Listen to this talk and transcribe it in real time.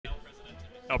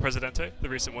El Presidente, the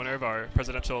recent winner of our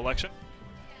presidential election.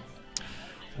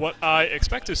 What I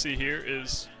expect to see here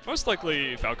is most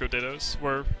likely Falco Dittos.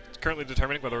 We're currently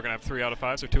determining whether we're going to have 3 out of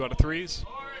 5s or 2 out of 3s.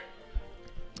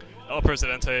 El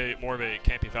Presidente, more of a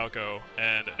campy Falco,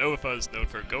 and Nova Fuzz known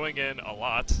for going in a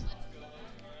lot.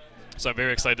 So I'm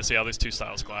very excited to see how these two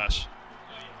styles clash.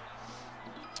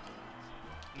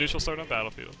 Neutral start on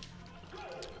Battlefield.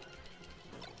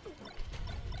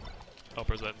 El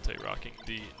Presidente rocking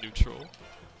the neutral.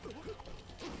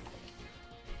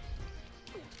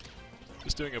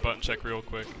 Just doing a button check real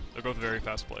quick. They're both very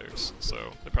fast players, so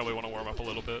they probably want to warm up a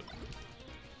little bit.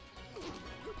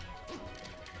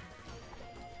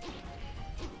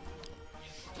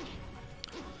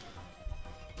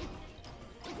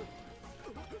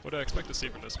 What I expect to see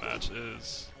from this match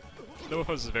is Nova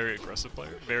Fuzz is a very aggressive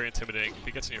player, very intimidating. If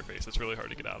he gets in your face, it's really hard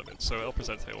to get out of it. So El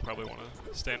Presidente will probably want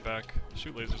to stand back,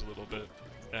 shoot lasers a little bit,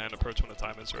 and approach when the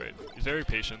time is right. He's very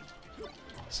patient,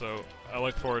 so I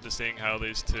look forward to seeing how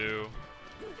these two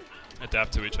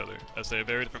adapt to each other, as they have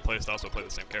very different playstyles but play the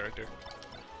same character.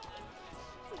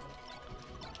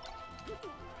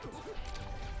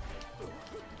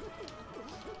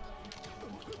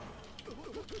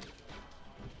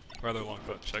 Rather long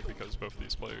button check because both of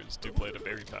these players do play at a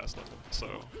very fast level, so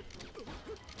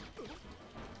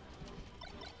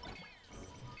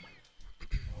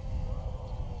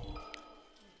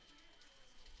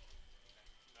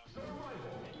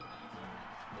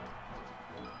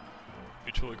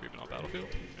mutual agreement on Battlefield,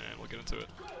 and we'll get into it.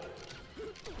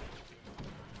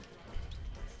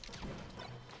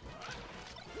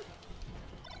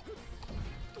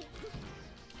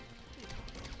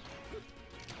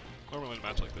 Normally in a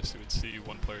match like this, you would see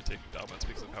one player taking dominance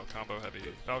because of how combo heavy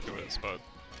Falco is, but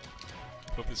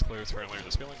both these players apparently are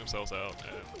just feeling themselves out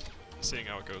and seeing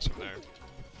how it goes from there.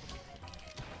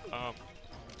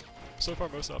 So far,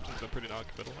 most options have been pretty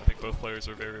non-committal. I think both players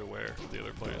are very aware of the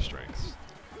other player's strengths.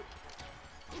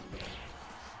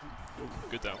 Ooh,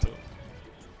 good down tilt.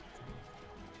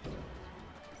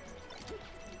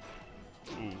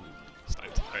 Ooh,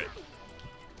 sniped. Alright.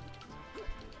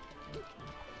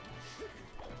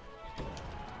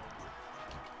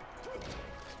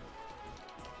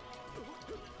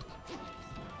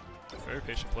 Very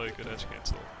patient play, good edge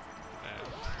cancel. And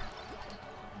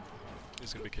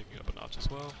he's going to be kicking up a notch as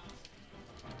well.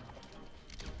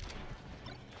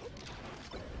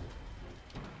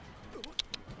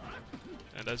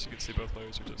 And as you can see, both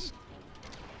players are just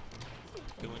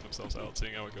feeling themselves out,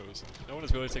 seeing how it goes. No one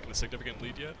has really taken a significant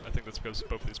lead yet. I think that's because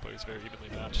both of these players are very evenly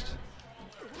matched.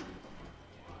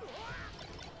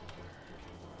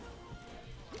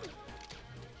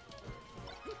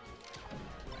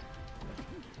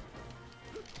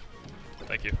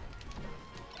 Thank you. Do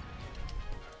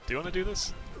you want to do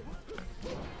this?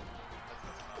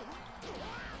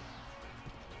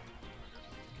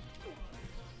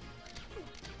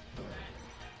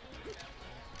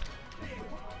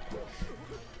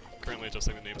 Currently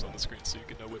adjusting the names on the screen so you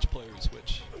can know which player is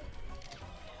which.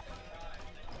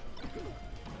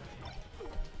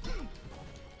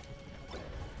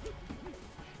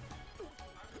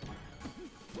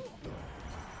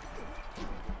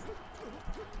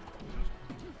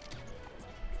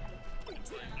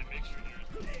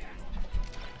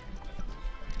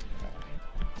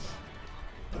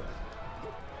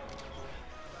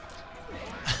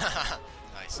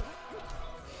 Nice.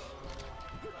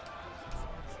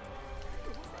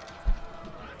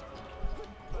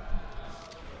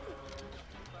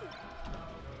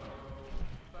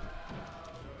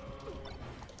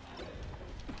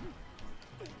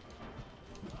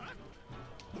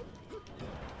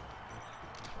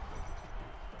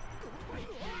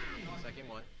 Second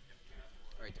one.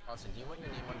 Alright, Austin, do you want your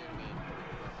name on your main?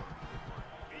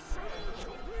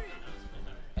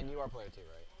 And you are player 2,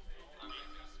 right?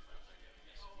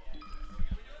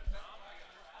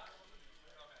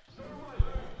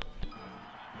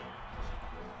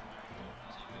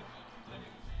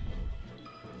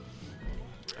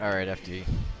 Alright, FD.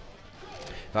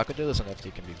 Falco Dittos on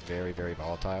FD can be very, very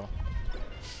volatile.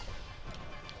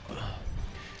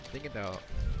 The thing about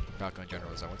Falco in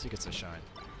general is that once he gets to shine,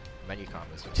 menu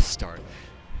combos will just start.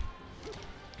 You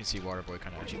can see Waterboy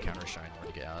kind of actually counter shine in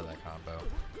order to get out of that combo.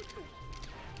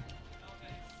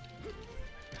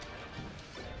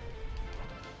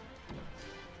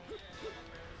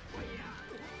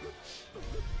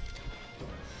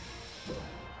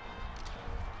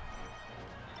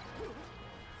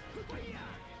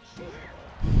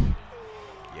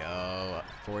 Yo,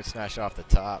 forward smash off the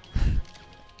top.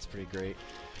 It's pretty great.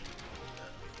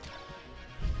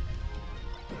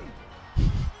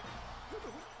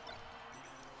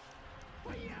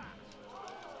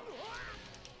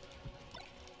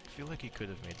 feel like he could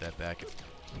have made that back if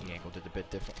he angled it a bit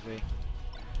differently.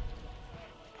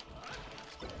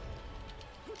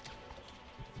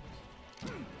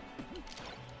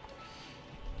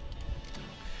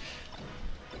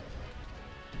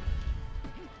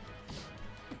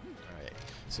 Alright,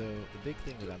 so the big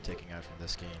thing that I'm taking out from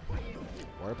this game,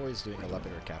 Waterboy is doing a lot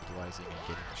better at capitalizing and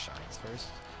getting the shines first,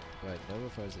 but Nova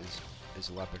Fuzz is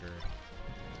a lot better,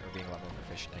 or being a lot more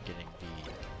proficient at getting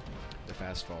the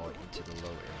fast fall into the low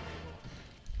aerial.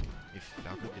 If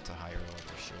Falco gets a higher roll on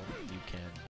your shield, you can